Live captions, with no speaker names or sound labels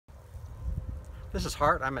This is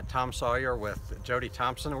Hart. I'm at Tom Sawyer with Jody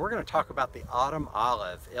Thompson, and we're going to talk about the autumn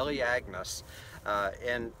olive, elaeagnus.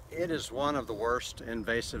 And it is one of the worst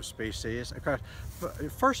invasive species.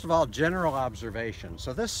 First of all, general observation.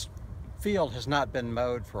 So this field has not been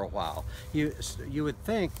mowed for a while. You would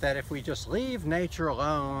think that if we just leave nature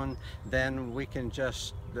alone, then we can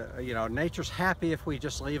just, nature's happy if we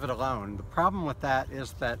just leave it alone. The problem with that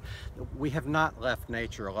is that we have not left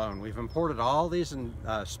nature alone. We've imported all these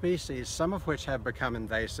species, some of which have become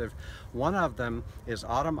invasive. One of them is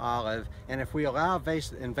autumn olive, and if we allow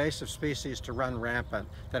invasive species to run rampant,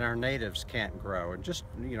 then our natives can't grow. And just,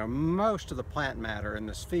 most of the plant matter in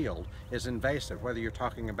this field is invasive, whether you're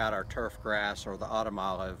talking about our turf grass or the autumn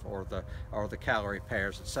olive or the calorie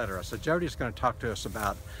pears, etc. So Jody's going to talk to us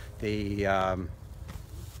about the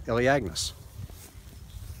elaeagnus.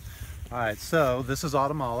 All right, so this is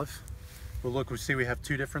autumn olive. Well, look, we see we have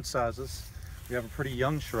two different sizes. We have a pretty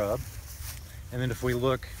young shrub, and then if we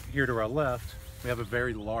look here to our left, we have a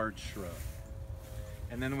very large shrub.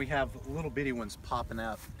 And then we have little bitty ones popping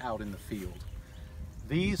out in the field.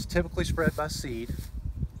 These typically spread by seed.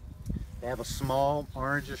 They have a small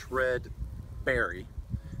orangish red berry.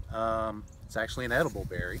 It's actually an edible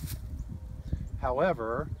berry.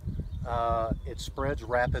 However, it spreads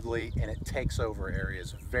rapidly and it takes over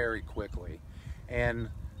areas very quickly. And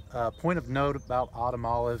point of note about autumn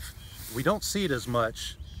olive, we don't see it as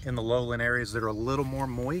much in the lowland areas that are a little more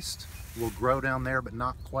moist. Will grow down there, but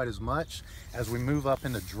not quite as much. As we move up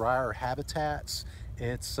into drier habitats,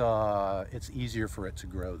 it's easier for it to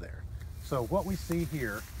grow there. So what we see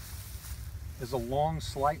here is a long,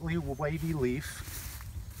 slightly wavy leaf.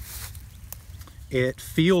 It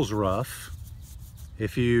feels rough.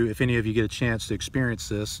 If any of you get a chance to experience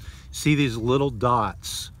this, see these little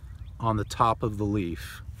dots on the top of the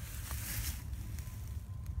leaf.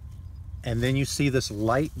 And then you see this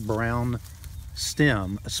light brown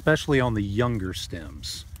stem, especially on the younger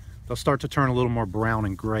stems. They'll start to turn a little more brown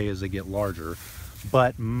and gray as they get larger,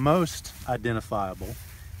 but most identifiable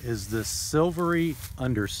is this silvery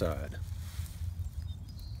underside.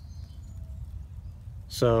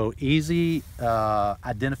 So easy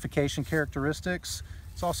identification characteristics.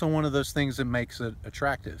 It's also one of those things that makes it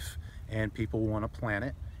attractive, and people want to plant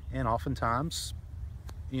it, and oftentimes,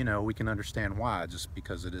 we can understand why, just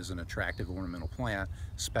because it is an attractive ornamental plant,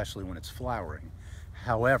 especially when it's flowering.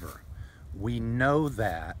 However, we know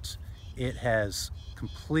that it has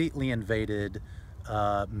completely invaded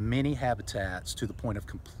many habitats to the point of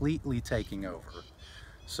completely taking over.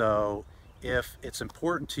 So if it's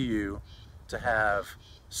important to you to have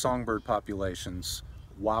songbird populations,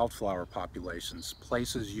 wildflower populations,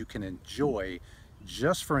 places you can enjoy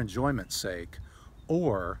just for enjoyment's sake,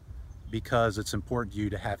 or because it's important to you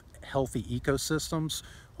to have healthy ecosystems,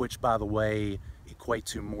 which, by the way, equate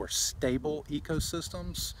to more stable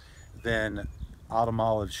ecosystems, then autumn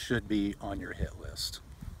olive should be on your hit list.